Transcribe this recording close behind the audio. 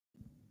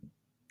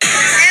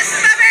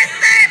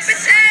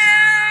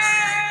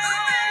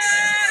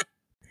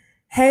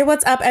Hey,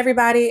 what's up,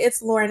 everybody?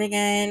 It's Lauren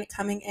again,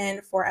 coming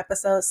in for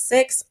episode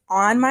 6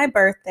 on my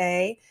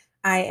birthday.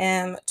 I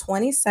am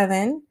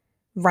 27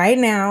 right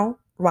now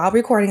while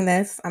recording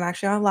this. I'm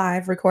actually on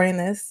live recording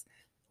this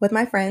with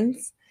my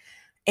friends,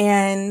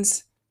 and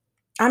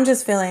I'm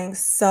just feeling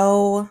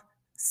so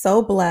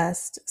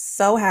blessed,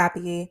 so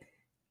happy,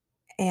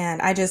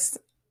 and I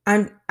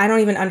don't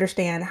even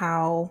understand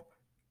how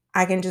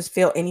I can just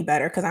feel any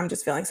better because I'm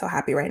just feeling so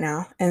happy right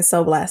now and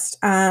so blessed.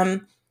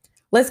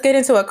 Let's get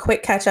into a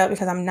quick catch up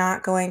because I'm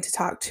not going to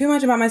talk too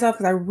much about myself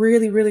because I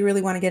really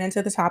want to get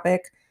into the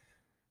topic.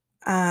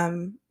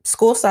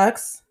 School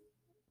sucks,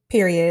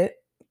 period.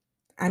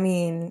 I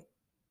mean,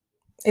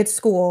 it's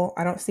school.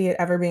 I don't see it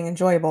ever being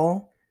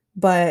enjoyable,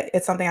 but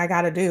it's something I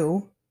got to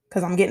do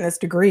because I'm getting this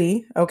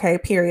degree. Okay,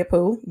 period,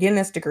 poo. Getting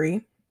this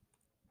degree.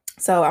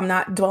 So I'm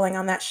not dwelling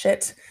on that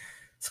shit.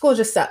 School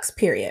just sucks,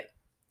 period.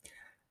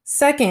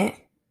 Second,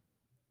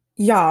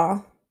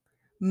 y'all,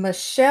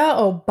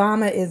 Michelle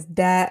Obama is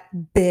that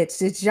bitch.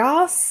 Did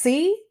y'all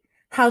see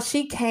how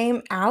she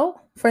came out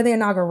for the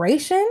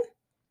inauguration?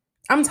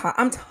 I'm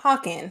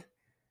talking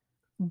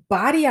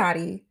body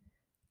yaddy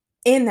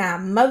in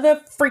that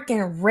mother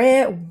freaking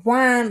red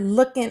wine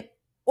looking.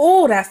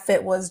 Oh, that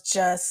fit was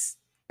just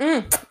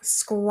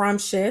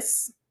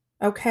scrumptious.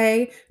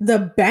 Okay,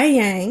 the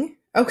bang.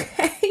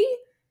 Okay,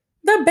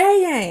 the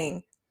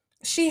bang.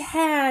 She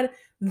had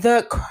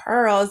the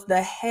curls,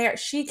 the hair.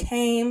 She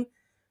came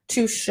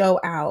to show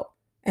out.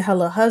 And her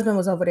little husband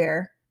was over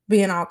there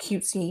being all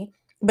cutesy.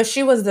 But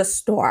she was the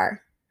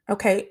star.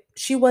 Okay.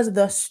 She was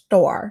the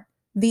star.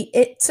 The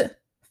it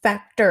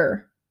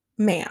factor,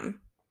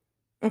 ma'am.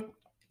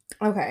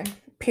 Okay.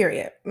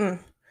 Period.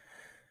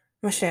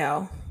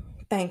 Michelle,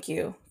 thank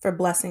you for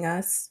blessing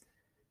us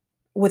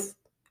with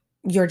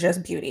your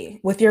just beauty,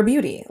 with your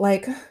beauty.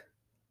 Like,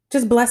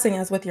 just blessing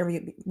us with your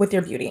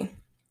beauty.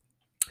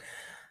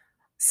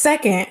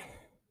 Second,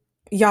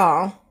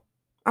 y'all,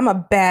 I'm a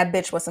bad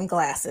bitch with some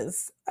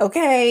glasses.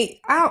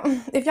 Okay.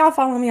 If y'all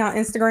follow me on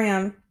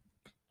Instagram,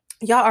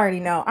 y'all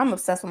already know I'm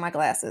obsessed with my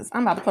glasses.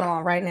 I'm about to put them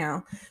on right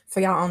now for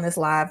y'all on this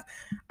live.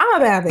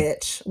 I'm a bad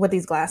bitch with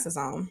these glasses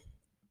on.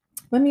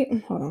 Let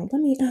me hold on.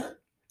 Let me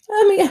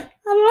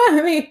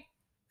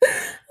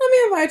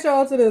invite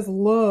y'all to this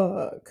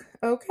look.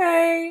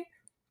 Okay.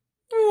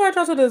 Let me invite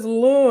y'all to this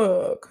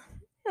look.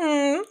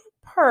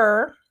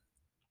 Per.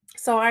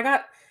 So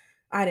I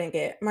didn't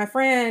get my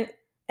friend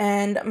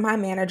and my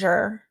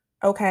manager.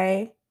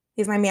 Okay.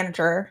 He's my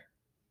manager.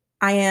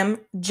 I am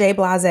Jay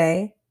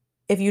Blase,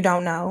 if you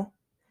don't know.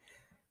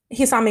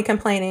 He saw me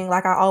complaining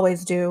like I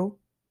always do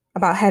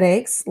about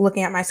headaches,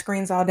 looking at my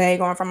screens all day,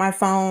 going from my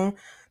phone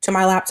to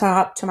my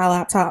laptop, to my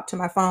laptop, to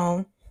my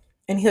phone.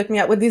 And he hooked me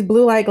up with these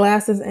blue light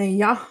glasses, and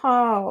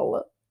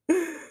y'all,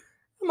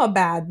 I'm a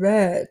bad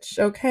bitch.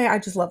 Okay. I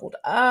just leveled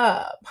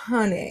up,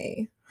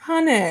 honey.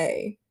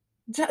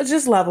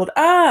 Just leveled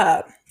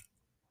up.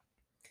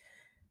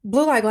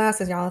 Blue light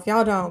glasses, y'all. If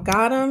y'all don't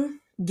got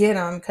them, get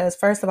them. Because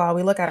first of all,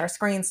 we look at our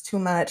screens too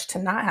much to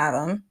not have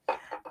them.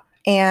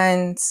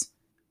 And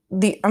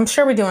I'm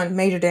sure we're doing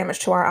major damage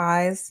to our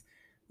eyes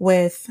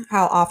with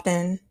how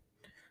often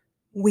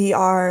we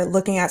are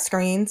looking at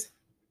screens.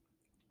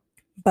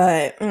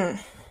 But bitch,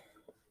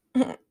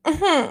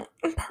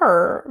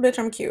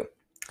 I'm cute.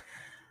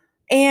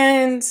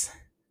 And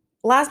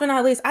last but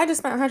not least, I just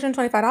spent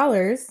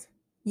 $125.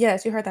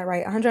 Yes, you heard that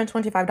right.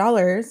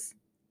 $125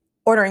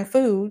 ordering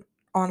food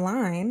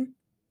online.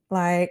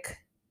 Like,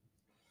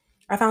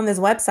 I found this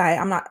website.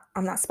 I'm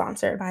not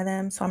sponsored by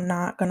them, so I'm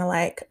not gonna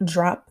like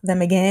drop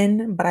them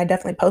again, but I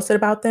definitely posted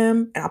about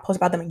them and I'll post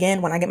about them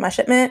again when I get my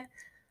shipment.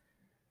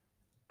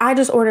 I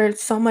just ordered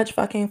so much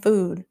fucking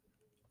food,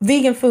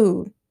 vegan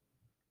food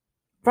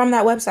from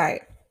that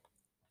website.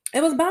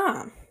 It was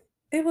bomb.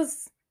 It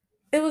was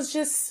it was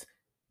just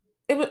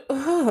it was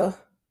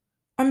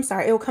I'm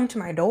sorry, it will come to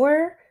my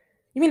door.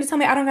 You mean to tell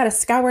me I don't gotta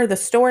scour the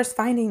stores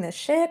finding this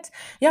shit?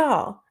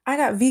 Y'all, I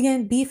got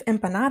vegan beef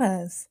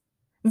empanadas.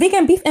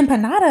 Vegan beef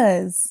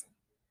empanadas.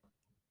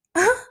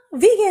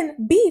 Vegan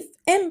beef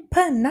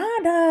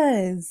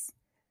empanadas.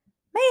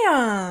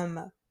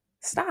 Ma'am,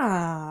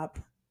 stop.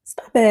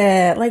 Stop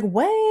it. Like,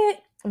 what?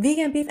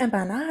 Vegan beef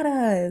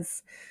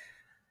empanadas.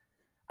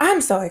 I'm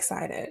so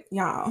excited,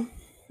 y'all.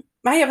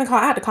 I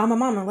had to call my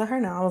mom and let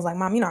her know. I was like,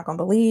 Mom, you're not gonna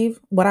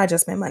believe what I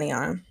just spent money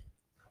on.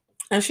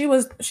 And she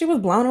was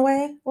blown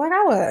away like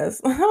I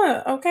was.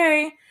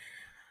 Okay.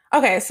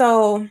 Okay,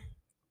 so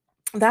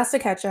that's the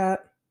catch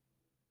up.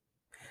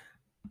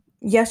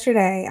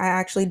 Yesterday I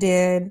actually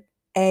did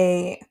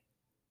a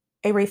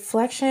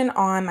reflection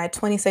on my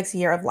 26th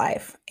year of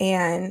life.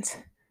 And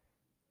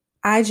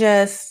I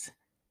just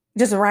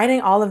writing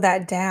all of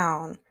that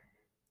down.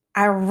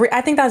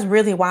 I think that's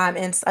really why I'm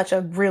in such a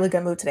really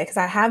good mood today because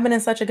I have been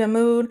in such a good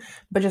mood,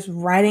 but just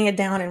writing it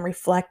down and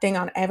reflecting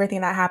on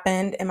everything that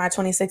happened in my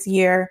 26th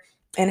year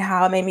and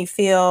how it made me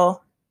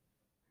feel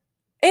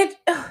it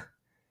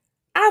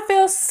I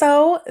feel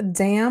so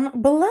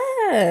damn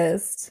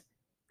blessed.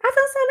 I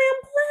feel so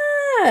damn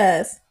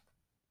blessed.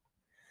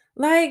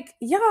 Like,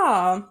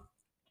 y'all,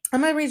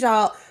 I'm going to read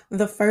y'all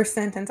the first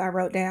sentence I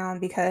wrote down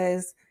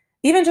because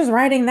even just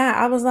writing that,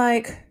 I was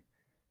like,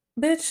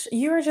 bitch,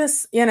 you're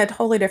just in a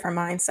totally different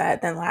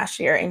mindset than last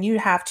year. And you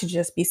have to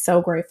just be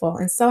so grateful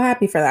and so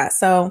happy for that.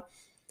 So,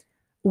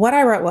 what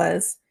I wrote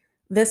was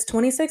this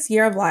 26th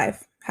year of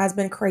life has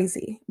been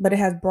crazy, but it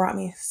has brought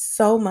me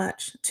so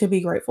much to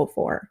be grateful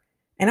for.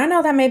 And I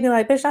know that may be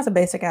like, bitch, that's a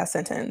basic ass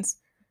sentence,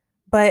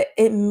 but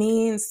it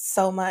means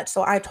so much.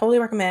 So I totally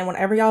recommend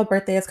whenever y'all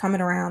birthday is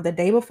coming around, the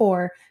day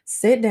before,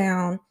 sit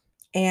down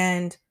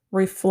and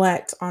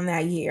reflect on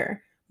that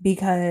year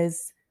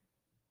because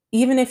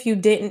even if you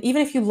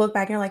look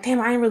back and you're like, damn,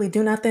 I didn't really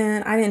do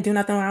nothing. I didn't do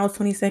nothing when I was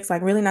 26.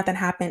 Like, really, nothing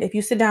happened. If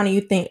you sit down and you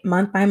think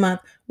month by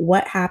month,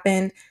 what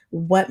happened,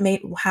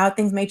 how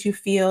things made you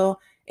feel,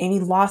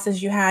 any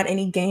losses you had,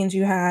 any gains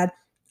you had,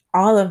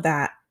 all of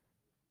that,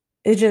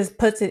 it just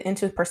puts it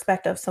into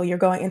perspective. So you're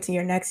going into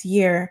your next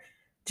year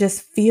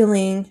just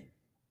feeling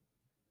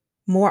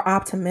more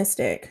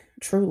optimistic,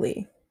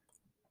 truly.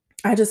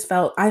 I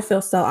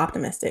feel so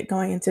optimistic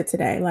going into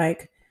today.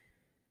 Like,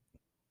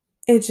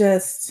 it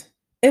just,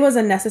 it was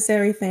a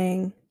necessary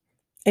thing.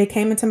 It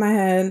came into my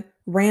head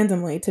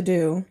randomly to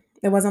do.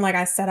 It wasn't like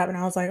I set up and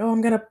I was like, oh,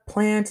 I'm going to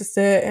plan to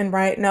sit and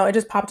write. No, it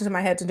just popped into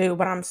my head to do,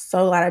 but I'm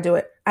so glad I do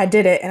it. I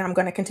did it and I'm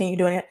going to continue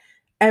doing it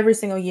every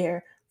single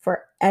year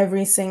for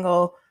every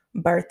single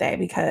birthday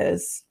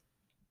because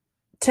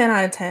 10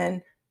 out of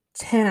 10,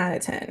 10 out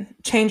of 10.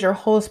 Change your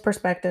whole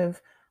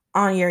perspective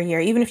on your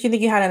year. Even if you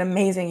think you had an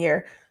amazing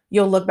year,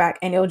 you'll look back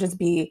and you'll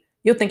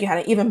think you had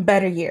an even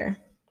better year.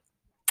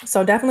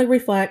 So definitely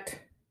reflect,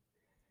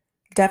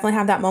 definitely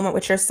have that moment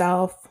with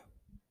yourself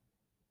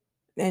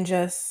and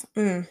just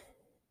sit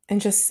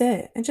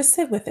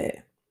with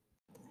it.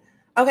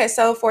 Okay,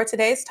 so for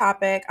today's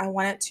topic, I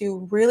wanted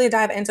to really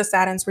dive into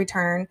Saturn's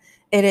return.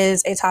 It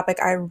is a topic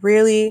I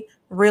really,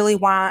 really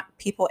want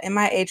people in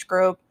my age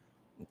group,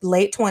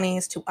 late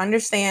 20s, to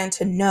understand,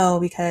 to know,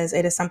 because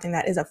it is something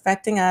that is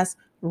affecting us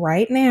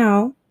right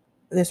now,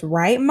 this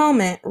right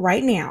moment,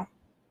 right now.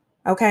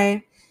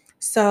 Okay,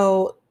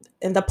 so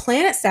in the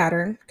planet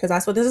Saturn, because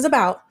that's what this is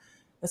about,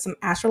 with some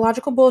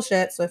astrological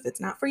bullshit. So if it's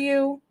not for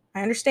you,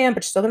 I understand,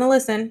 but you're still going to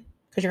listen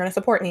because you're going to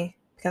support me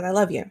because I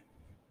love you.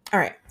 All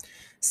right.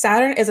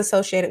 Saturn is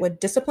associated with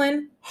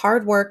discipline,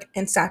 hard work,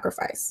 and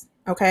sacrifice.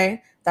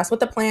 Okay. That's what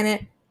the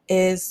planet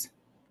is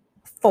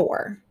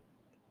for.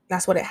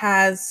 That's what it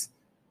has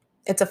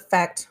its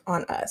effect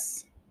on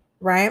us.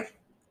 Right.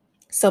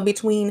 So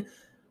between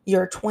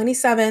your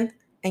 27th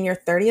and your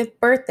 30th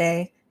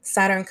birthday,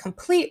 Saturn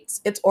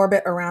completes its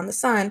orbit around the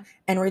sun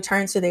and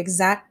returns to the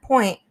exact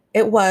point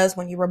it was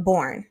when you were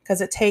born,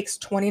 because it takes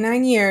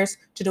 29 years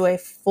to do a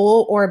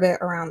full orbit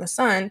around the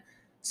sun.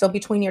 So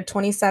between your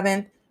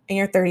 27th and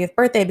your 30th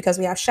birthday, because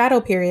we have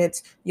shadow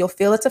periods, you'll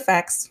feel its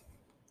effects,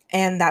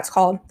 and that's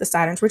called the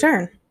Saturn's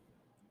return.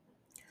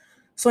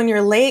 So in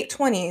your late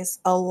 20s,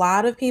 a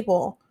lot of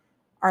people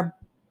are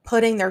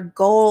putting their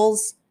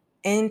goals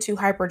into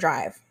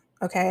hyperdrive.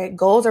 Okay.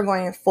 Goals are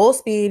going at full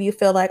speed. You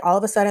feel like all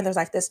of a sudden there's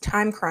like this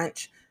time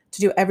crunch to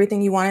do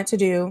everything you wanted to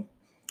do.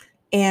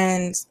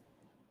 And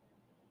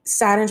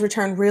Saturn's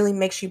return really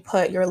makes you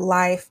put your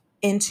life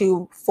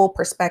into full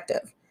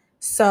perspective.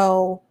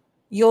 So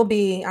you'll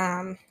be,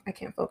 I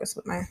can't focus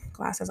with my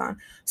glasses on.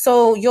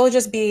 So you'll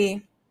just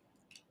be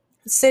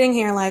sitting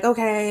here like,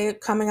 okay,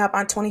 coming up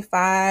on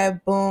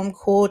 25, boom,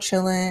 cool,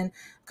 chilling.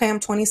 Okay, I'm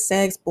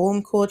 26,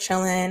 boom, cool,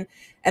 chilling.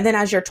 And then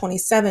as you're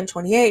 27,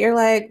 28, you're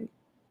like,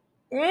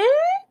 mm,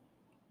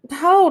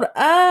 hold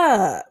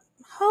up,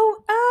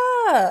 hold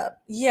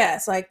up.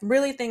 Yes, like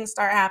really things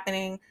start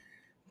happening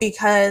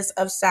because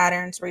of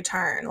Saturn's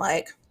return.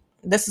 Like,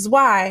 this is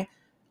why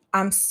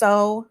I'm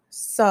so,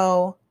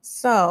 so,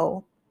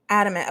 so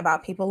adamant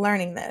about people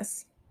learning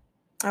this.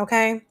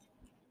 Okay.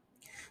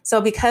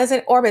 So because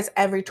it orbits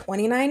every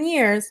 29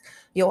 years,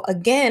 you'll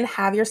again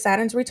have your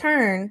Saturn's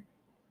return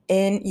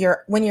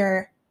when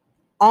you're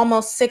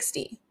almost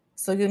 60.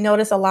 So you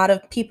notice a lot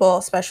of people,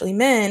 especially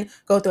men,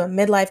 go through a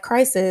midlife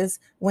crisis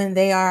when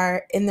they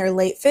are in their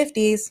late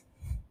 50s.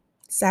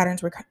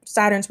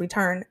 Saturn's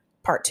return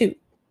part 2.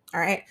 All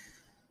right.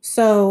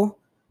 So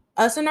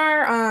us in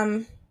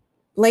our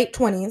late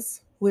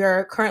 20s, we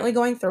are currently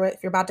going through it.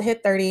 If you're about to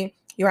hit 30,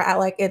 you're at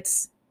like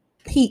its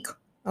peak.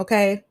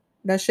 Okay.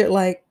 That shit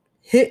like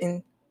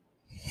hitting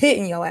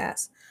your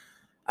ass.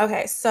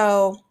 Okay,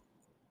 so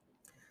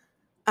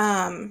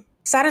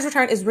Saturn's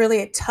return is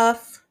really a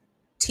tough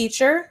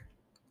teacher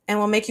and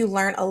will make you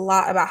learn a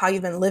lot about how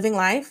you've been living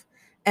life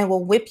and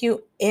will whip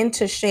you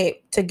into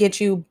shape to get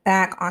you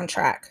back on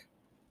track.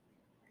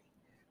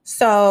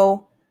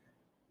 So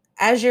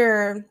as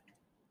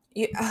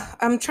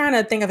I'm trying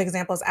to think of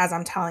examples as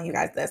I'm telling you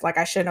guys this. Like,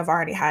 I shouldn't have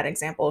already had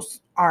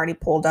examples already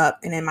pulled up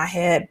and in my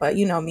head, but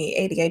you know me,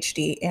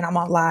 ADHD, and I'm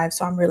on live,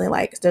 so I'm really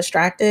like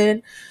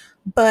distracted.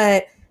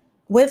 But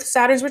with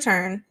Saturn's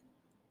return,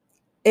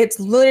 it's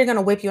literally going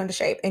to whip you into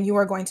shape, and you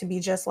are going to be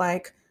just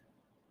like,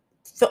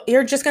 so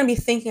you're just going to be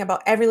thinking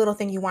about every little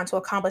thing you want to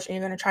accomplish, and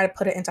you're going to try to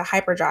put it into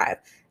hyperdrive.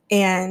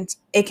 And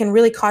it can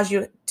really cause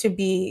you to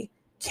be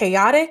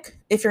chaotic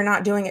if you're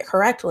not doing it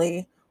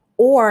correctly,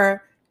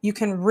 or you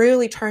can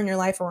really turn your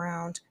life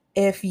around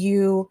if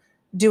you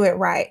do it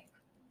right.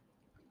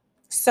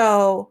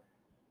 So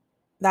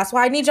that's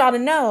why I need y'all to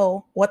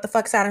know what the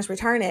fuck Saturn's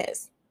return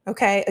is.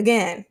 Okay,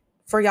 again,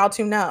 for y'all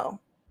to know.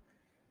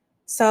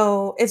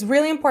 So it's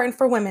really important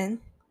for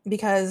women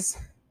because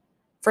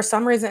for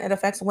some reason it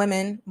affects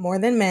women more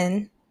than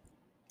men.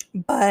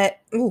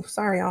 But,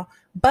 sorry, y'all.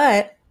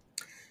 But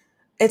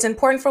it's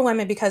important for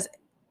women because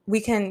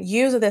we can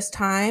use this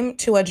time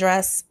to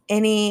address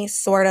any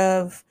sort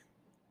of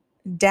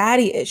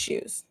daddy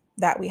issues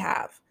that we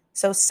have.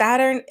 So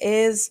Saturn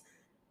is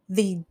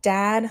the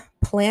dad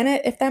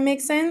planet, if that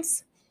makes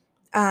sense.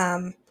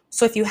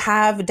 So if you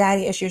have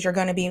daddy issues, you're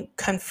going to be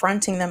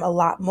confronting them a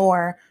lot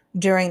more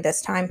during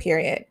this time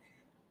period.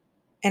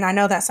 And I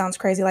know that sounds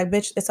crazy. Like,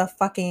 bitch, it's a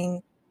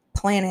fucking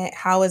planet.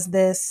 How is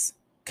this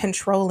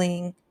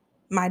controlling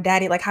my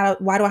daddy? Like,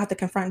 why do I have to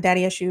confront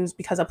daddy issues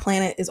because a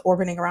planet is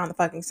orbiting around the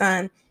fucking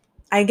sun?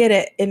 I get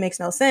it. It makes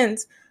no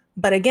sense.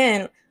 But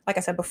again, like I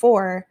said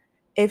before,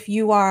 if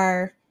you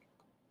are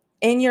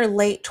in your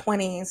late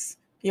 20s,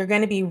 you're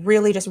going to be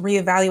really just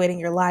reevaluating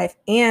your life.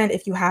 And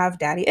if you have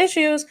daddy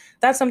issues,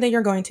 that's something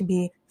you're going to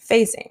be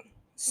facing.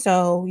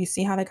 So you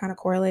see how they kind of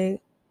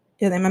correlate?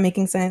 Am I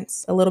making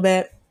sense a little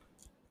bit?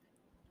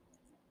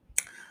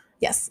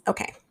 Yes.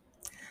 Okay.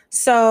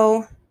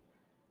 So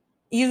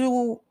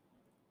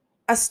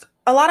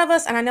a lot of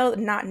us, and I know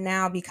not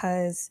now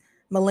because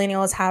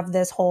millennials have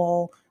this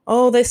whole,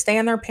 oh, they stay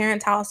in their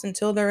parents' house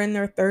until they're in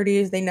their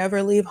 30s. They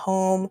never leave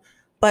home.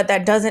 But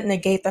that doesn't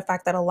negate the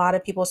fact that a lot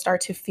of people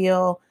start to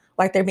feel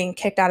like they're being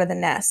kicked out of the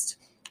nest.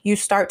 You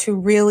start to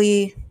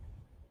really,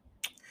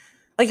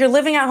 like, you're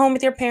living at home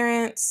with your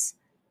parents,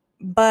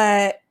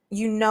 but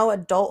you know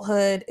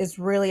adulthood is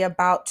really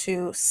about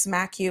to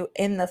smack you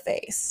in the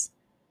face.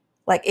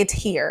 Like, it's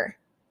here.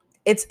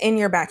 It's in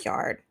your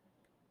backyard.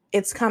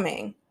 It's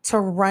coming to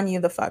run you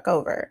the fuck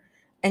over.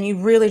 And you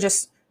really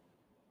just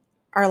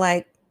are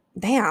like,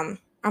 damn,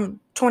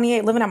 I'm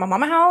 28 living at my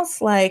mama's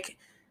house. Like,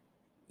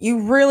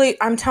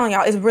 I'm telling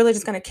y'all, it's really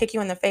just going to kick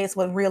you in the face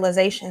with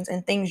realizations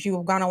and things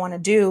you're going to want to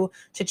do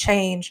to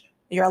change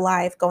your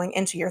life going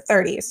into your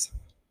 30s.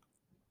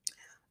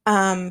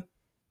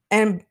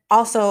 And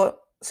also,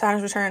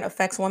 Saturn's return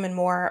affects women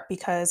more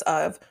because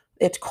of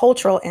its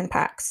cultural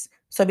impacts.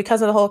 So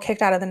because of the whole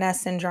kicked out of the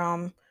nest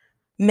syndrome,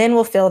 men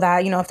will feel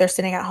that, if they're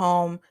sitting at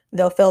home,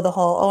 they'll feel the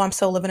whole, oh, I'm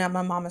still living at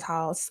my mama's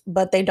house.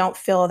 But they don't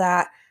feel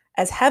that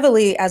as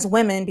heavily as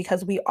women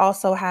because we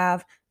also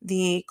have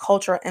the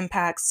cultural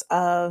impacts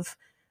of,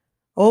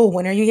 oh,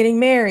 when are you getting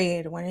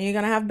married? When are you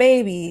going to have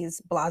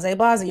babies? Blase,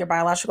 blase, your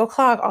biological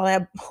clock, all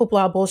that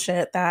hoopla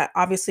bullshit that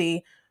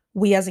obviously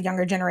we as a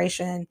younger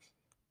generation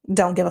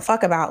don't give a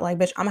fuck about. Like,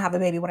 bitch, I'm gonna have a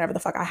baby whenever the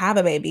fuck I have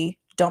a baby.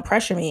 Don't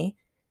pressure me.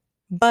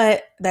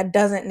 But that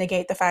doesn't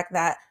negate the fact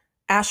that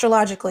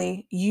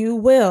astrologically, you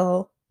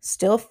will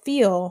still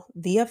feel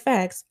the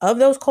effects of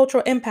those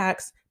cultural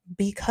impacts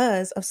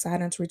because of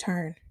Saturn's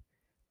return.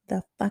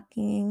 The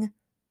fucking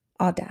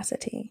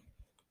audacity.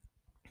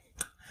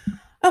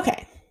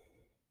 Okay.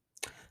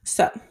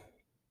 So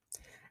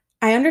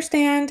I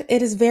understand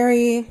it is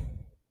very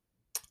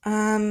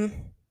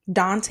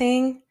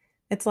daunting.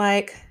 It's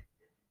like,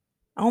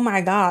 oh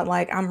my God,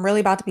 like I'm really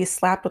about to be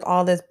slapped with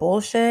all this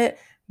bullshit.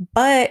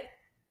 But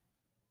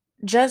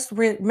just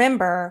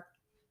remember,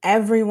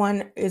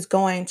 everyone is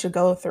going to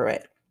go through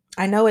it.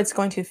 I know it's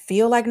going to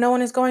feel like no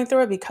one is going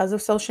through it because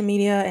of social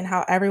media and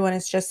how everyone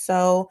is just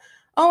so,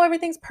 oh,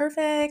 everything's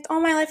perfect. Oh,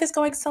 my life is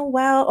going so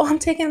well. Oh, I'm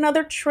taking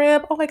another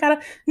trip. Oh, I got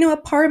a new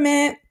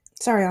apartment.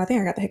 Sorry, I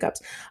think I got the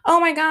hiccups. Oh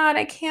my God,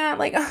 I can't.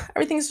 Like,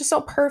 everything's just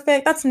so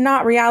perfect. That's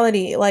not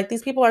reality. Like,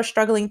 these people are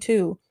struggling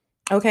too.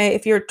 Okay,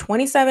 if you're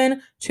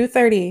 27 to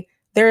 30,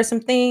 there are some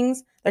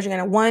things that you're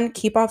going to, one,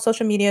 keep off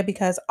social media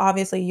because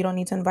obviously you don't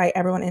need to invite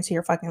everyone into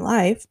your fucking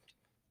life.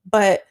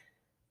 But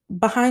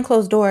behind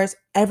closed doors,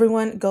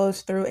 everyone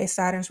goes through a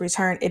Saturn's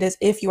return. It is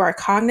if you are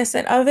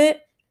cognizant of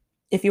it,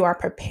 if you are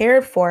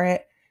prepared for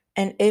it,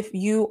 and if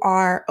you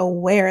are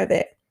aware of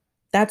it.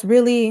 That's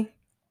really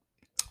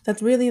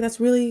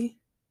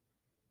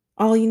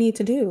all you need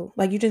to do.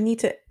 Like, you just need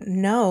to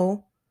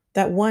know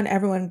that, one,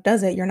 everyone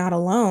does it. You're not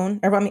alone.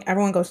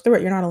 Everyone goes through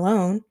it. You're not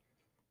alone.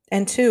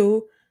 And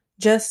two,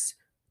 just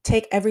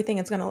take everything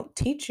it's going to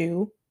teach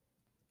you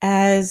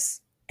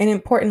as an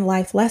important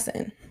life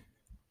lesson.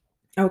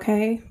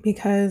 Okay?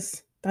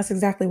 Because that's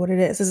exactly what it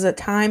is. This is a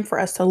time for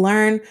us to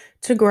learn,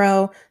 to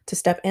grow, to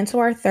step into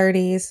our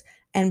 30s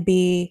and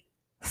be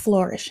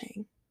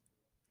flourishing.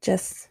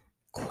 Just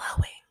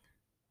glowing.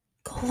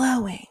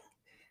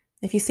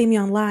 If you see me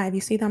on live,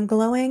 you see that I'm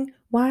glowing.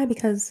 Why?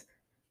 Because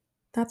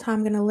that's how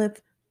I'm going to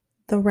live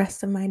the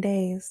rest of my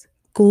days.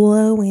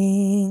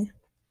 Glowing.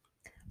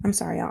 I'm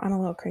sorry, y'all. I'm a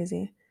little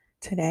crazy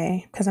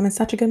today because I'm in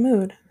such a good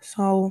mood.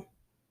 So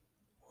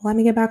let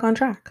me get back on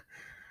track.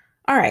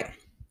 All right.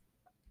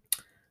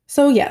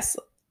 So yes,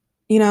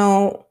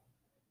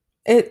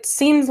 it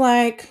seems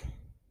like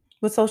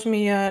with social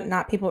media,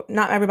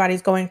 not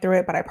everybody's going through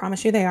it, but I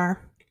promise you they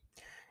are.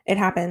 It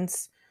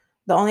happens.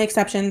 The only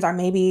exceptions are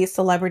maybe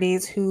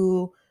celebrities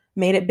who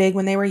made it big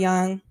when they were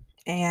young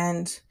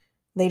and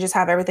they just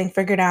have everything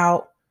figured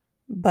out.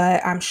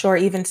 But I'm sure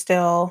even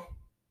still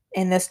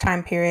in this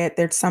time period,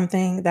 there's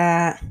something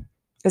that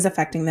is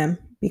affecting them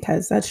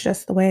because that's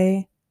just the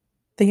way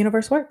the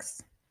universe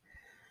works.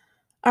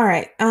 All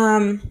right.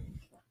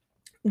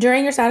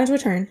 During your Saturn's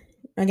return,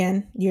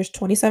 again, years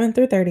 27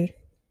 through 30,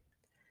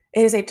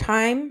 it is a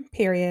time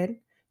period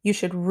you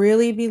should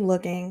really be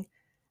looking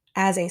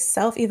as a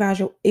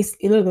self-evaluation.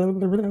 We're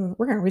going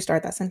to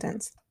restart that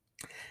sentence.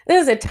 It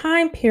is a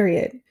time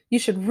period you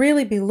should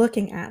really be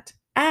looking at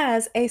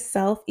as a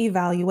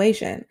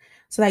self-evaluation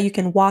so that you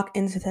can walk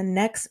into the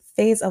next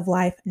phase of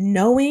life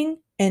knowing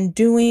and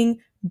doing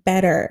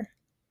better.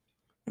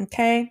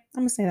 Okay,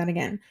 I'm going to say that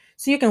again.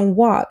 So you can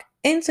walk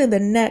into the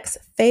next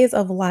phase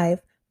of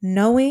life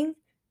knowing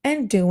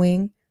and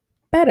doing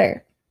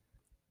better.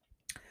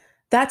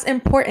 That's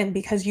important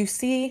because you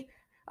see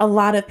a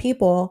lot of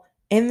people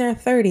in their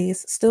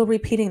 30s still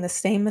repeating the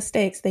same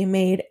mistakes they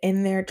made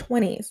in their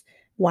 20s.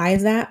 Why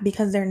is that?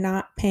 Because they're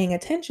not paying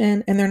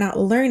attention and they're not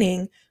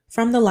learning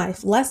from the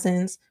life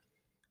lessons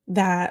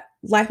that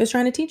life is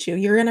trying to teach you.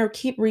 You're going to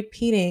keep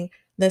repeating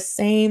the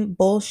same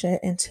bullshit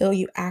until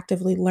you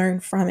actively learn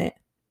from it.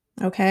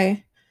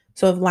 Okay?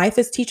 So if life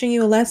is teaching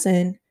you a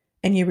lesson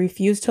and you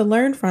refuse to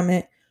learn from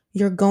it,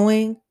 you're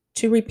going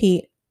to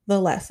repeat the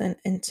lesson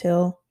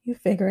until you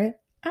figure it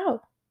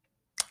out.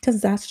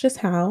 Because that's just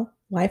how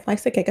life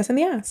likes to kick us in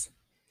the ass.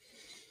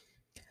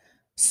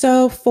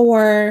 So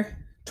for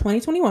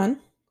 2021,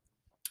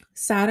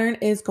 Saturn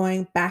is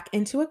going back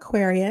into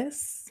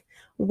Aquarius,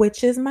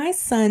 which is my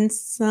sun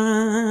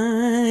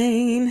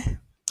sign.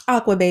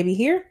 Aqua baby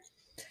here.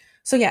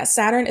 So yeah,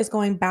 Saturn is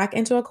going back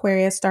into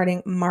Aquarius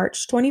starting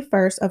March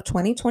 21st of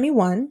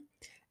 2021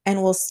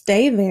 and will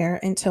stay there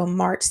until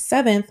March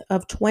 7th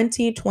of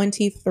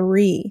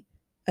 2023.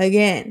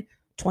 Again,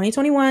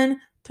 2021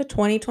 to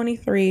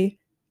 2023,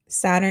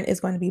 Saturn is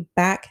going to be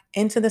back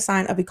into the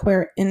sign of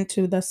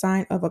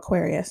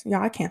Aquarius.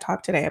 Y'all, I can't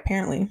talk today,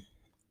 apparently.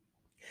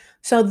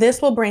 So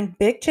this will bring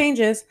big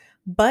changes,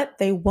 but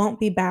they won't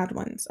be bad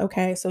ones.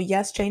 Okay. So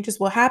yes, changes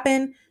will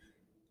happen,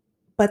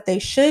 but they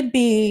should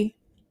be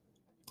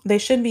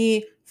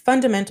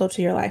fundamental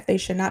to your life. They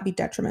should not be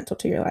detrimental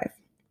to your life.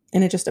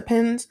 And it just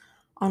depends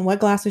on what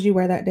glasses you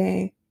wear that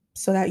day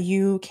so that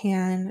you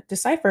can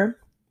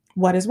decipher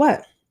what is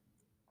what.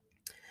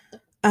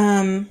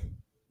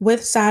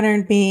 With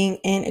Saturn being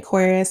in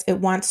Aquarius, it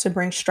wants to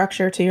bring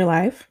structure to your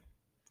life.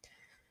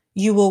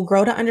 You will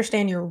grow to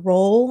understand your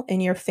role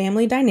in your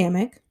family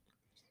dynamic,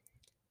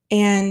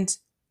 and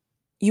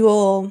you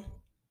will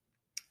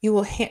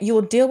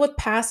deal with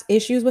past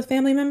issues with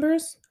family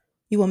members.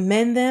 You will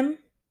mend them,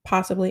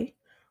 possibly,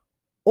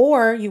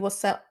 or you will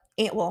set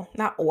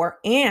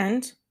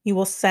and you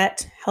will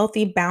set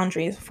healthy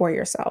boundaries for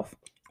yourself,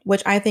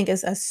 which I think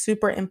is a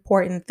super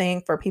important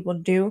thing for people to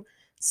do.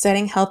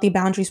 Setting healthy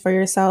boundaries for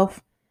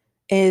yourself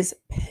is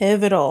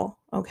pivotal,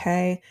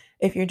 okay?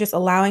 If you're just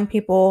allowing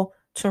people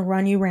to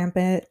run you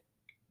rampant,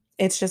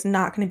 it's just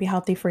not going to be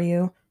healthy for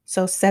you.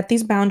 So set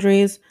these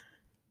boundaries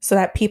so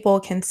that people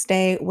can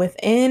stay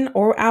within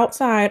or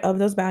outside of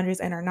those boundaries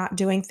and are not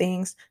doing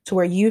things to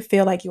where you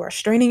feel like you are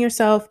straining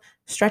yourself,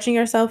 stretching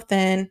yourself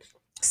thin.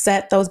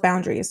 Set those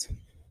boundaries.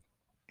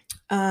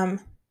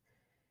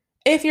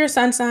 If your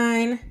sun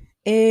sign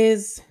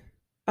is,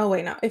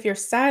 if your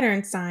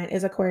Saturn sign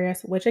is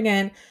Aquarius, which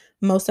again,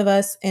 most of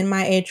us in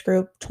my age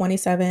group,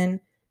 27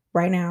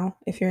 right now,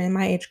 if you're in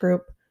my age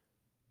group,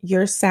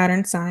 your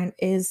Saturn sign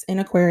is in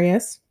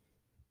Aquarius.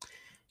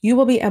 You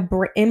will be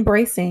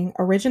embracing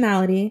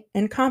originality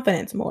and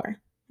confidence more.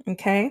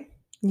 Okay?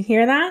 You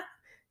hear that?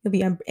 You'll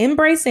be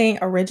embracing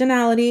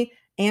originality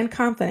and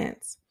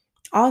confidence.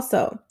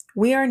 Also,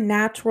 we are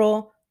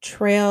natural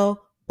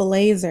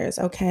trailblazers.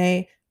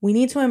 Okay? We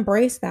need to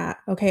embrace that.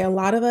 Okay? A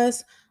lot of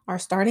us are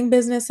starting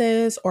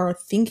businesses or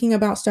thinking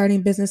about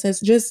starting businesses.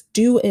 Just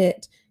do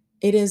it.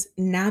 It is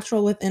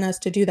natural within us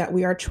to do that.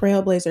 We are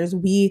trailblazers.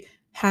 We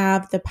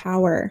have the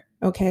power.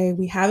 Okay?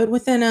 We have it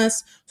within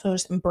us. So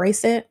just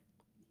embrace it.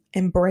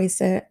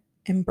 Embrace it.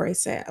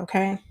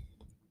 Okay.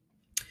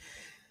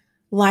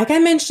 Like I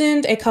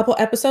mentioned a couple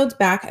episodes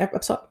back,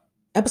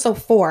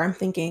 episode 4, I'm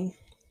thinking,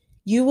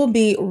 you will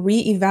be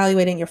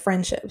reevaluating your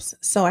friendships.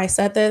 So I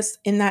said this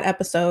in that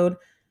episode.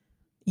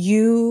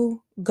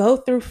 You go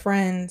through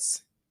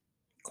friends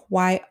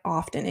quite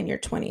often in your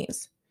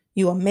 20s.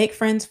 You will make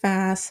friends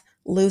fast,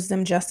 lose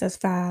them just as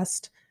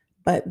fast,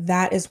 but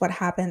that is what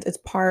happens. It's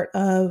part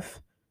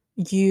of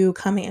you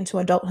coming into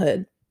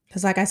adulthood.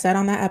 Because like I said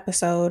on that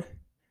episode,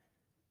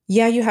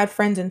 yeah, you had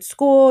friends in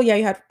school. Yeah,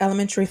 you had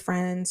elementary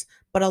friends,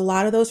 but a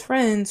lot of those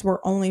friends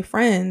were only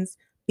friends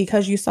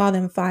because you saw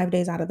them 5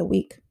 days out of the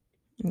week.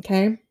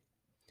 Okay.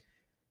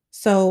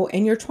 So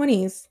in your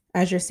 20s,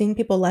 as you're seeing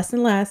people less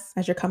and less,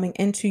 as you're coming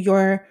into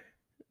your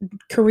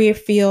career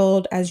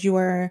field, as you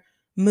are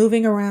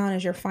moving around,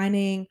 as you're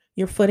finding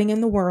your footing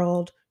in the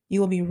world, you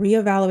will be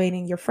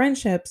reevaluating your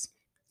friendships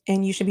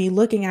and you should be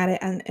looking at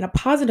it in a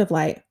positive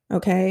light.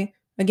 Okay.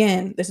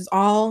 Again, this is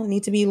all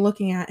need to be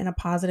looking at in a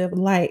positive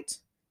light.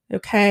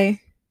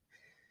 Okay.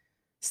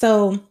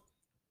 So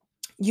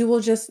you will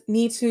just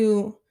need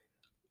to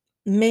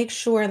make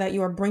sure that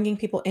you are bringing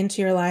people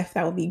into your life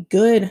that will be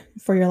good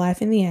for your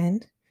life in the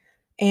end,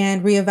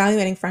 and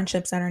reevaluating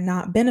friendships that are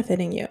not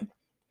benefiting you.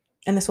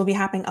 And this will be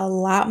happening a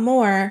lot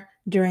more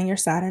during your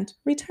Saturn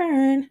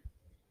return.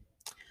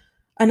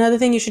 Another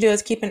thing you should do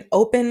is keep an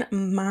open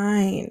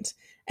mind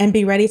and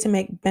be ready to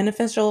make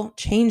beneficial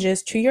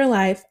changes to your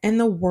life and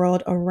the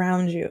world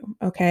around you.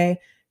 Okay.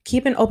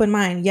 Keep an open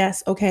mind.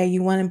 Yes. Okay.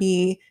 You want to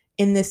be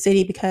in this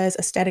city because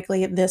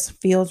aesthetically this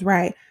feels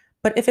right.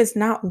 But if it's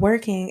not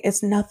working,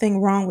 it's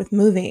nothing wrong with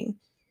moving.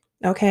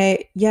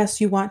 Okay. Yes,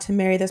 you want to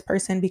marry this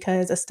person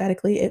because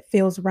aesthetically it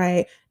feels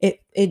right.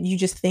 It you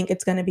just think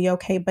it's going to be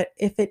okay. But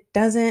if it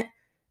doesn't,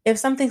 if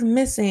something's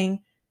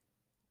missing,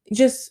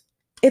 just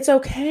it's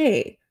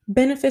okay.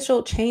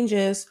 Beneficial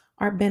changes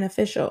are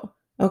beneficial.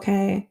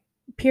 Okay.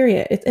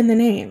 Period. It's in the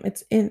name.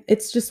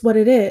 It's just what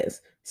it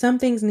is. Some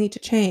things need to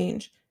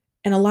change.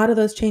 And a lot of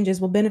those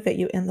changes will benefit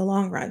you in the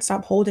long run.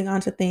 Stop holding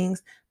on to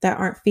things that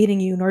aren't feeding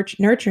you,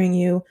 nurturing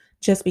you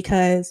just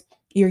because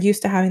you're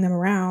used to having them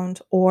around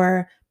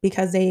or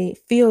because they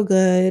feel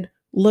good,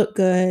 look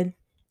good.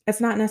 It's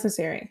not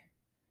necessary.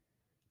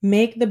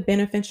 Make the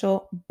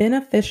beneficial,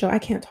 I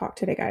can't talk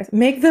today, guys.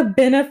 Make the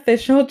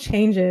beneficial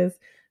changes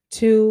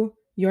to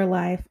your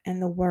life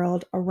and the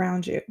world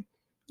around you.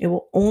 It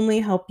will only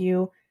help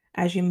you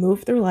as you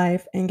move through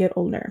life and get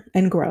older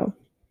and grow.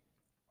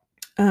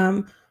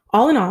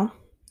 All in all,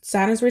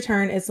 Saturn's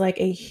return is like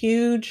a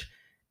huge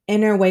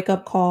inner wake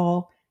up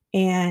call,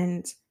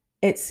 and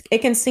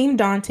it can seem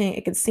daunting.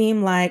 It can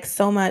seem like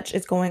so much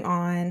is going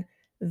on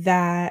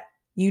that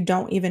you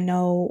don't even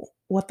know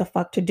what the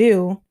fuck to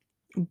do,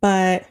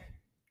 but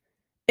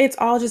it's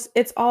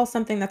all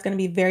something that's going to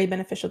be very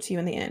beneficial to you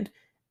in the end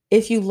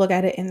if you look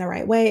at it in the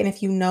right way and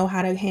if you know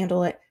how to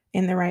handle it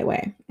in the right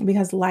way,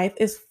 because life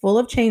is full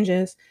of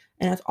changes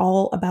and it's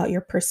all about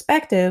your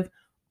perspective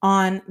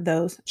on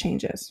those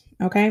changes.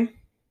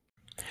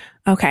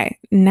 Okay,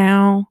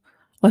 now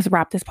let's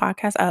wrap this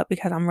podcast up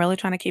because I'm really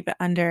trying to keep it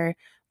under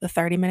the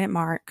 30-minute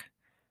mark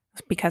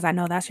because I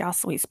know that's y'all's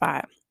sweet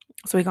spot.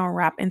 So we're going to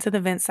wrap into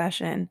the vent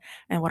session.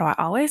 And what do I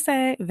always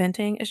say?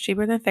 Venting is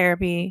cheaper than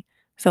therapy.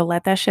 So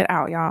let that shit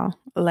out, y'all.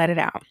 Let it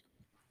out.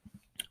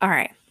 All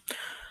right.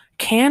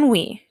 Can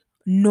we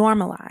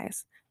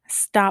normalize,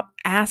 stop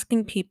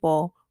asking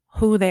people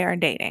who they are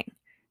dating?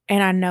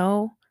 And I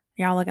know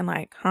y'all looking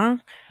like, huh?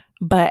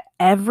 But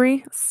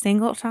every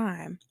single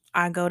time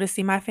I go to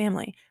see my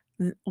family,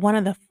 one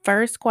of the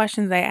first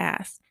questions they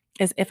ask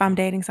is if I'm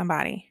dating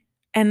somebody.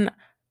 And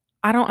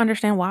I don't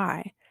understand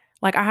why.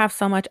 Like, I have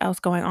so much else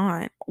going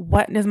on.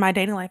 What does my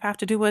dating life have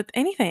to do with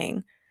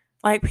anything?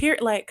 Like,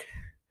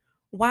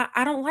 why?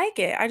 I don't like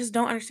it. I just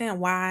don't understand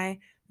why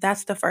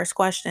that's the first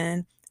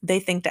question they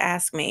think to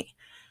ask me.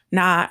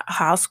 Not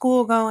how's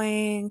school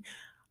going?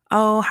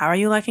 Oh, how are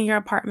you liking your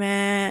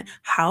apartment?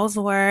 How's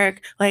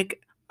work?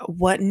 Like,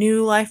 what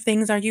new life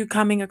things are you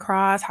coming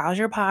across? How's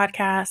your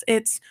podcast?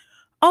 It's,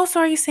 oh,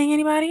 so are you seeing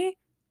anybody?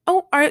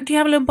 Oh, do you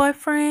have a little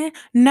boyfriend?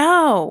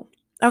 No.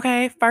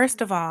 Okay,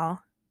 first of all,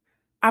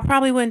 I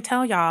probably wouldn't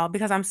tell y'all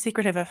because I'm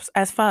secretive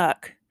as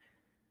fuck.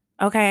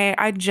 Okay,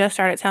 I just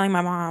started telling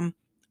my mom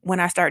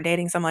when I start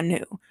dating someone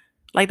new.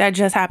 Like that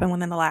just happened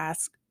within the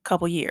last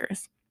couple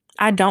years.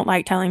 I don't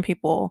like telling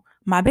people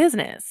my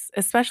business,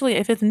 especially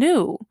if it's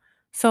new.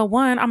 So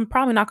one, I'm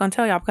probably not gonna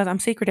tell y'all because I'm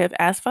secretive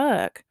as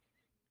fuck.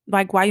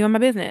 Like, why you in my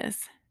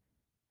business?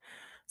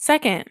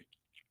 Second,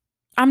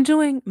 I'm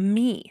doing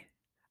me.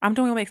 I'm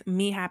doing what makes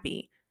me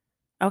happy.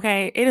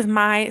 Okay, it is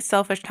my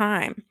selfish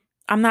time.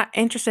 I'm not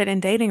interested in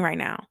dating right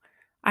now.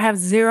 I have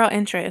zero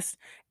interest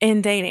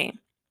in dating.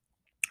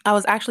 I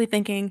was actually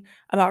thinking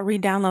about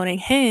re-downloading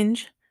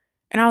Hinge,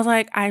 and I was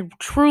like, I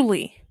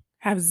truly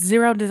have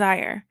zero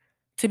desire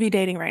to be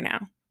dating right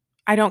now.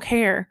 I don't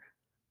care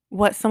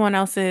what someone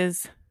else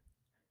is.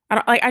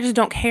 I just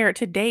don't care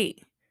to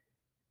date.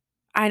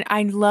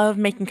 I love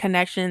making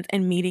connections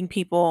and meeting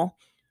people,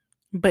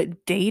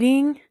 but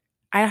dating,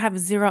 I have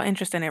zero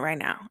interest in it right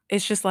now.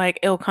 It's just like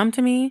it'll come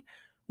to me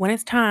when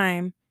it's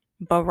time,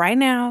 but right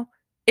now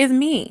is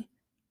me.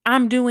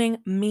 I'm doing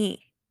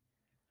me.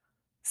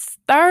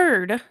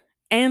 Third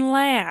and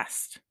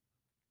last,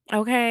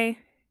 okay?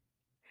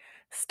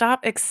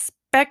 Stop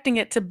expecting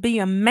it to be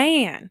a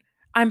man.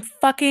 I'm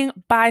fucking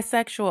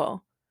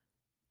bisexual.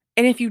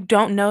 And if you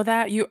don't know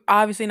that, you're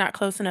obviously not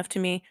close enough to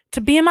me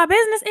to be in my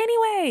business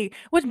anyway.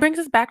 Which brings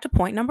us back to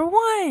point number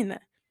one.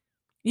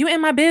 You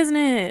in my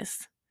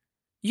business.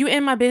 You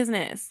in my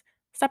business.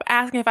 Stop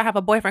asking if I have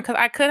a boyfriend because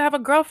I could have a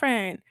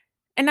girlfriend.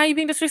 And now you're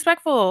being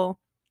disrespectful.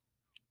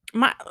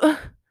 My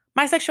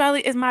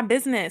sexuality is my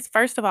business,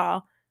 first of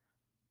all.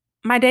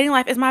 My dating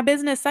life is my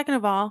business, second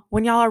of all.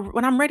 When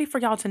I'm ready for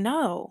y'all to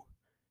know.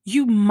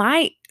 You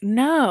might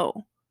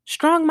know.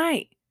 Strong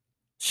might.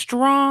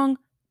 Strong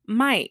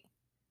might.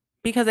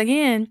 Because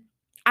again,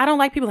 I don't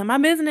like people in my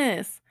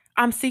business.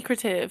 I'm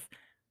secretive.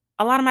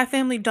 A lot of my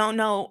family don't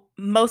know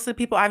most of the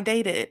people I've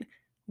dated.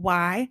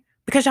 Why?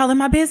 because y'all in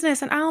my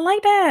business and I don't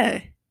like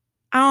that.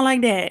 I don't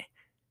like that.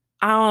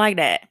 I don't like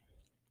that.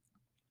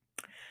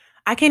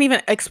 I can't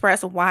even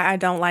express why I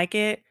don't like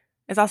it.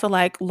 It's also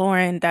like,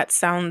 Lauren, that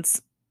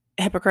sounds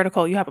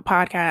hypocritical. You have a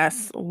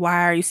podcast.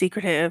 Why are you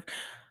secretive?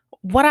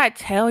 What I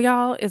tell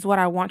y'all is what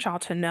I want y'all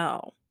to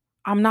know.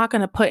 I'm not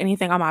going to put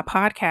anything on my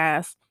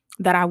podcast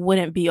that I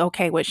wouldn't be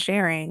okay with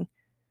sharing,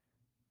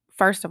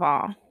 first of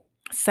all.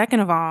 Second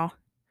of all,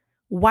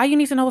 why you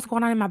need to know what's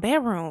going on in my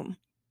bedroom?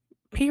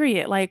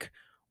 Period. Like,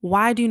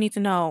 why do you need to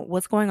know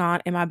what's going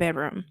on in my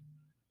bedroom?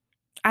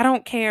 I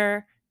don't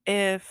care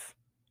if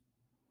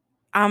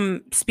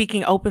I'm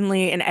speaking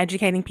openly and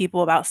educating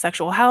people about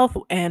sexual health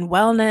and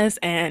wellness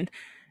and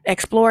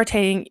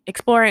exploring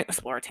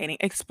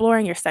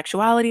your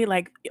sexuality.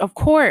 Like, of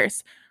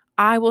course,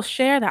 I will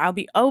share that. I'll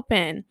be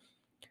open.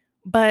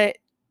 But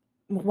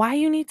why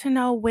you need to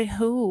know with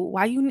who?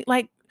 Why you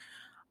like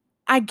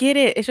I get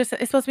it. It's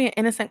supposed to be an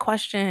innocent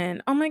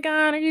question. Oh my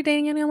God, are you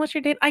dating anyone? What's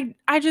your date?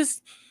 I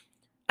just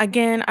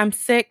again, I'm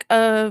sick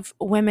of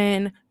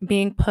women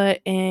being put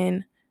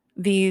in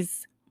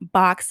these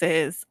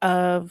boxes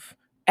of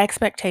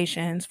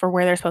expectations for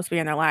where they're supposed to be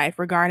in their life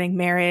regarding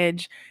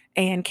marriage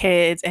and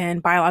kids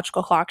and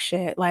biological clock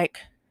shit. Like,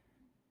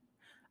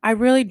 I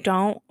really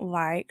don't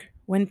like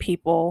when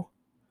people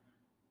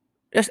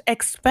just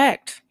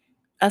expect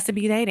us to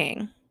be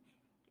dating.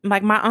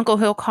 Like, my uncle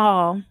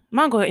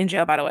in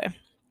jail, by the way,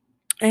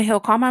 and he'll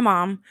call my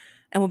mom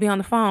and we'll be on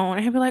the phone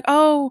and he'll be like,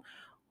 "Oh,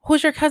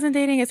 who's your cousin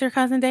dating? Is your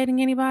cousin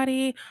dating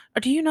anybody?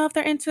 Or do you know if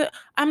they're into?"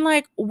 I'm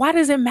like, "Why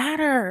does it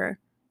matter?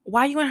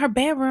 Why you in her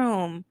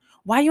bedroom?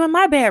 Why you in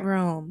my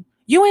bedroom?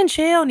 You in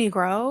jail,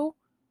 Negro.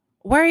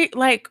 Why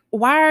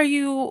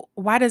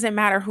does it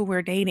matter who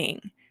we're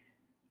dating?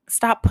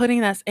 Stop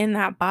putting us in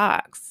that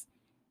box."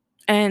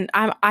 And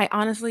I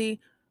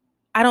honestly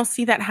I don't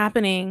see that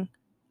happening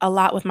a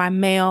lot with my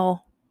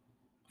male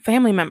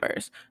family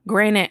members.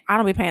 Granted, I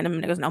don't be paying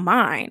them niggas no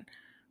mind,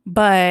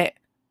 but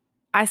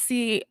I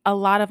see a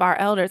lot of our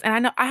elders, and I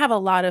know I have a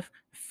lot of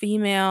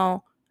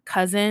female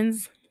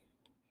cousins,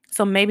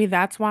 so maybe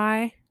that's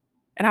why,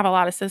 and I have a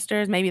lot of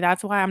sisters, maybe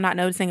that's why I'm not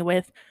noticing it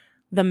with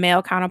the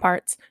male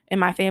counterparts in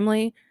my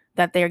family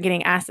that they're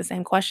getting asked the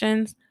same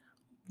questions.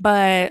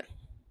 But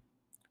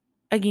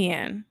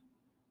again,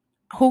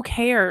 who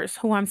cares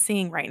who I'm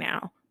seeing right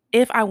now?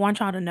 If I want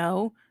y'all to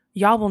know,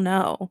 y'all will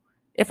know.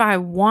 If I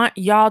want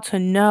y'all to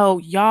know,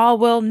 y'all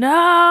will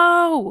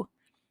know.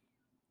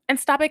 And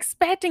stop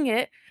expecting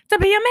it to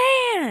be a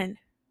man.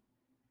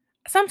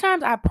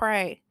 Sometimes I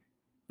pray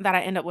that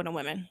I end up with a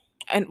woman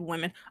and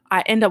women.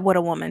 I end up with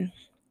a woman.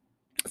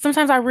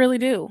 Sometimes I really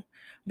do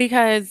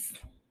because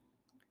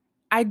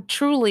I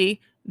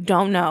truly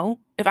don't know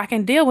if I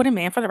can deal with a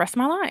man for the rest of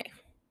my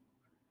life.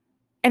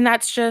 And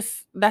that's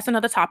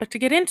another topic to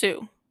get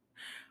into.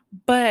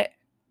 But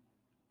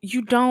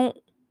you don't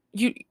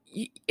you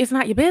it's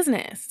not your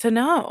business to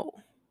know.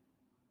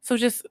 So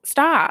just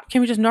stop. Can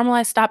we just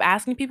normalize stop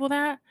asking people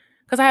that?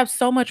 Because I have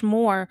so much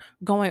more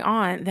going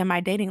on than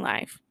my dating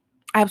life.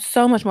 I have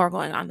so much more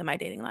going on than my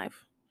dating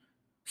life.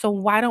 So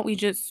why don't we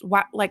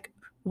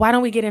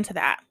get into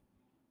that?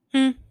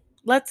 Hmm.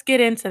 Let's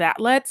get into that.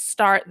 Let's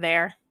start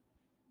there.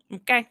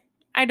 Okay.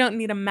 I don't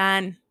need a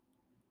man.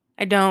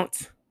 I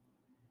don't.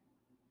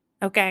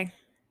 Okay.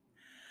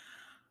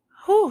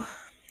 Whew.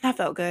 That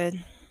felt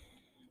good.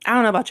 I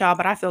don't know about y'all,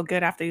 but I feel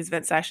good after these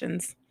vent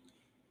sessions.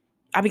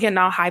 I be getting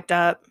all hyped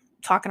up,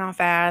 talking on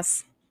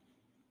fast.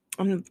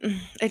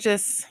 It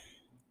just,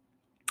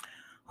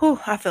 whew,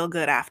 I feel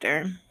good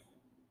after.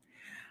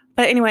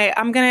 But anyway,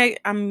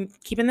 I'm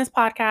keeping this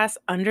podcast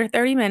under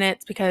 30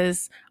 minutes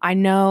because I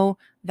know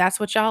that's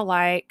what y'all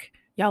like.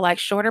 Y'all like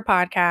shorter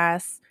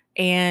podcasts.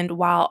 And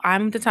while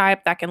I'm the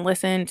type that can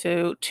listen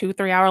to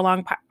 2-3 hour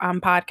long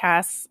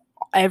podcasts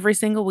every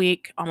single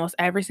week, almost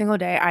every single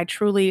day, I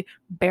truly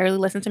barely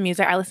listen to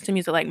music. I listen to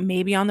music like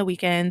maybe on the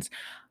weekends.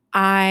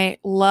 I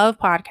love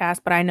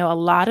podcasts, but I know a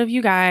lot of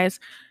you guys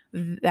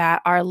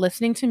that are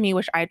listening to me,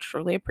 which I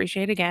truly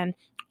appreciate again,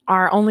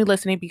 are only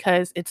listening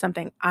because it's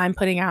something I'm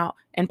putting out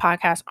and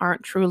podcasts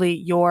aren't truly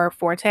your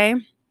forte.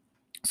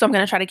 So I'm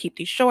going to try to keep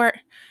these short,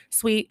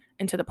 sweet,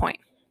 and to the point.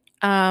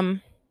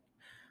 Um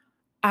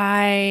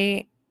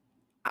I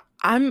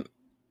I'm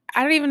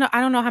I don't even know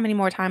I don't know how many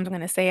more times I'm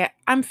going to say it.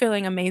 I'm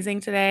feeling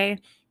amazing today.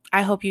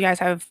 I hope you guys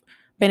have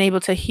been able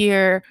to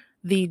hear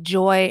the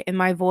joy in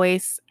my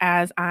voice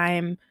as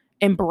I'm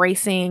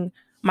embracing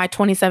my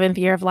 27th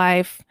year of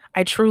life.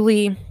 I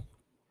truly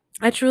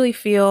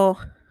feel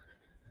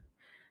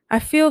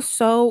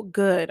so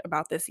good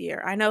about this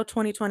year. I know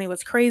 2020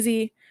 was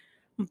crazy,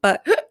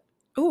 but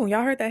ooh,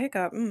 y'all heard that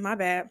hiccup. My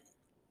bad.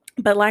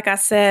 But like I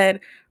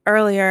said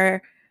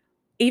earlier,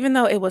 even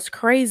though it was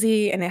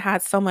crazy and it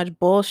had so much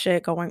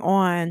bullshit going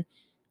on,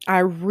 I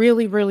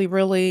really, really,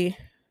 really,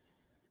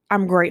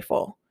 I'm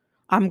grateful.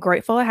 I'm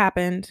grateful it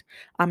happened.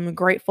 I'm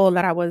grateful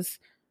that I was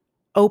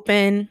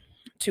open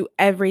to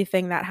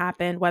everything that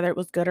happened, whether it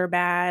was good or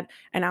bad.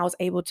 And I was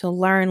able to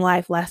learn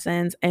life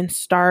lessons and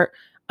start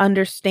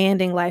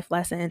understanding life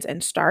lessons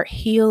and start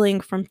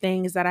healing from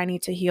things that I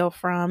need to heal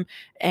from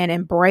and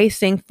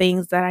embracing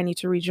things that I need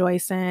to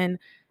rejoice in.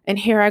 And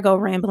here I go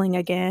rambling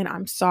again.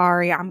 I'm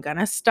sorry. I'm going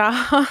to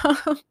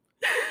stop.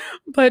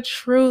 But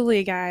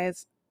truly,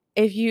 guys,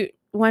 if you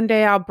one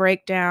day I'll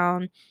break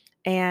down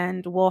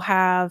and we'll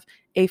have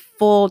a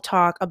full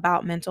talk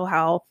about mental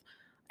health,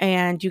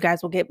 and you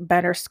guys will get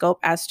better scope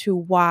as to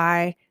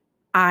why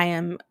I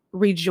am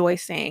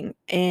rejoicing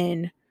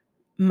in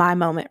my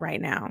moment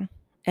right now,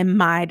 in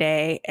my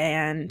day,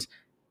 and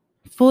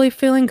fully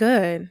feeling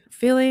good,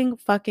 feeling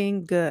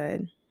fucking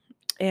good.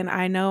 And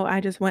I know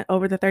I just went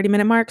over the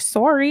 30-minute mark.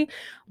 Sorry,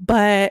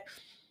 but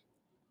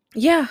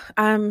yeah,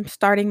 I'm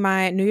starting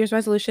my New Year's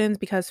resolutions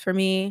because for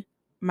me,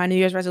 my New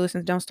Year's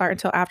resolutions don't start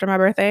until after my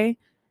birthday.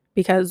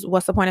 Because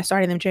what's the point of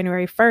starting them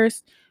January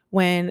 1st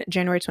when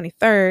January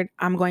 23rd,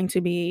 I'm going to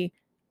be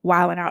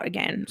wilding out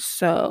again.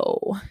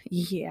 So,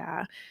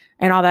 yeah.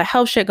 And all that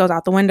health shit goes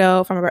out the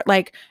window from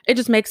like it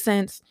just makes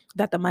sense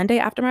that the Monday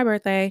after my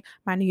birthday,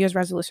 my New Year's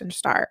resolutions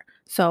start.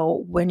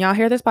 So, when y'all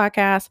hear this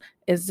podcast,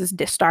 is this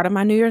the start of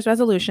my New Year's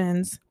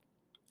resolutions,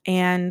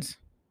 and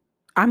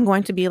I'm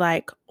going to be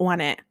like on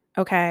it.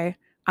 Okay.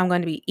 I'm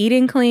going to be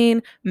eating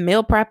clean,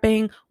 meal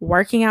prepping,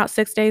 working out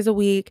 6 days a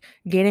week,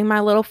 getting my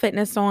little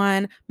fitness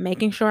on,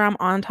 making sure I'm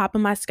on top of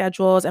my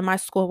schedules and my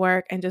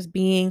schoolwork, and just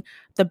being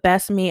the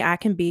best me I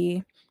can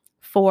be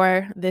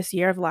for this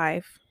year of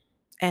life,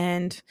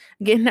 and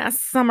getting that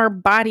summer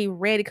body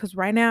ready. Because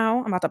right now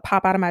I'm about to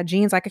pop out of my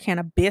jeans like a can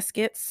of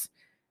biscuits,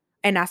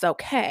 and that's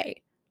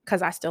okay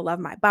because I still love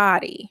my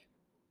body.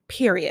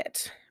 Period.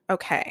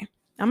 Okay.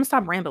 I'm gonna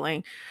stop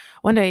rambling.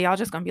 One day y'all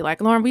just gonna be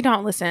like, Lauren, we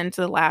don't listen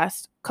to the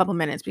last couple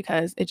minutes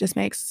because it just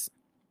makes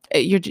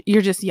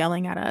you're just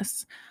yelling at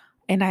us.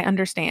 And I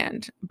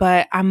understand,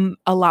 but I'm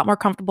a lot more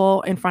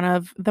comfortable in front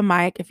of the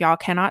mic if y'all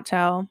cannot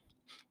tell.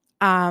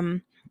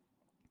 Um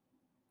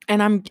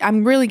and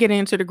I'm really getting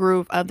into the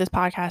groove of this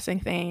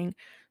podcasting thing.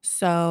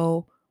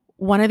 So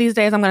one of these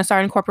days I'm gonna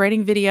start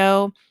incorporating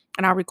video,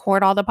 and I'll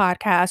record all the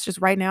podcasts.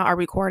 Just right now I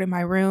record in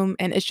my room,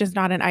 and it's just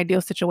not an ideal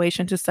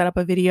situation to set up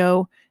a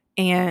video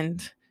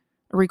and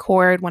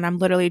record when I'm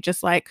literally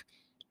just like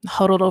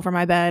huddled over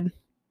my bed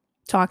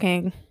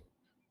talking,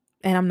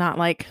 and I'm not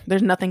like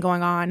there's nothing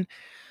going on.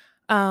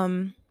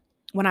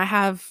 When I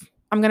have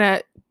I'm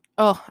gonna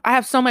I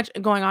have so much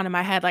going on in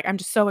my head. Like I'm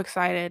just so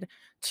excited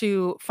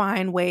to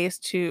find ways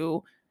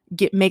to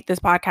make this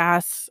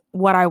podcast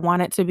what I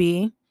want it to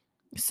be.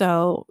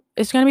 So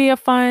it's gonna be a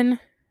fun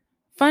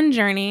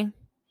journey.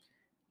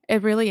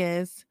 It really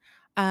is.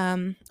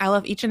 I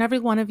love each and every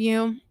one of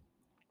you.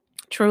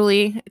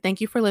 Truly, thank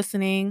you for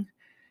listening.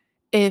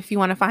 If you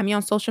want to find me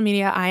on social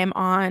media, I am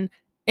on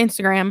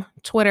Instagram,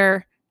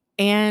 Twitter,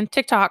 and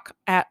TikTok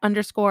at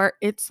 _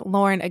 it's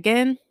Lauren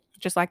again,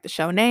 just like the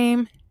show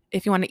name.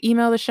 If you want to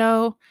email the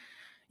show,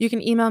 you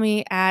can email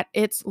me at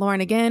it's Lauren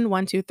again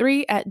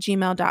 123 at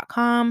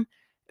gmail.com.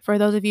 For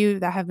those of you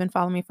that have been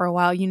following me for a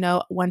while, you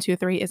know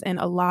 123 is in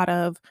a lot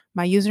of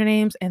my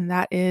usernames, and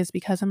that is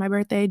because of my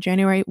birthday,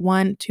 January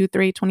 1, 2,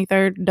 3,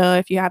 23rd. Duh,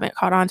 if you haven't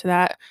caught on to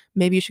that,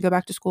 maybe you should go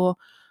back to school.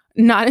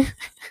 Not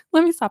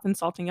let me stop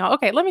insulting y'all.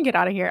 Okay, let me get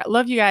out of here. I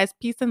love you guys.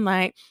 Peace and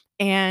light.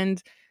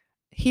 And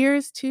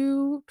here's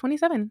to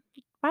 27.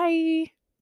 Bye.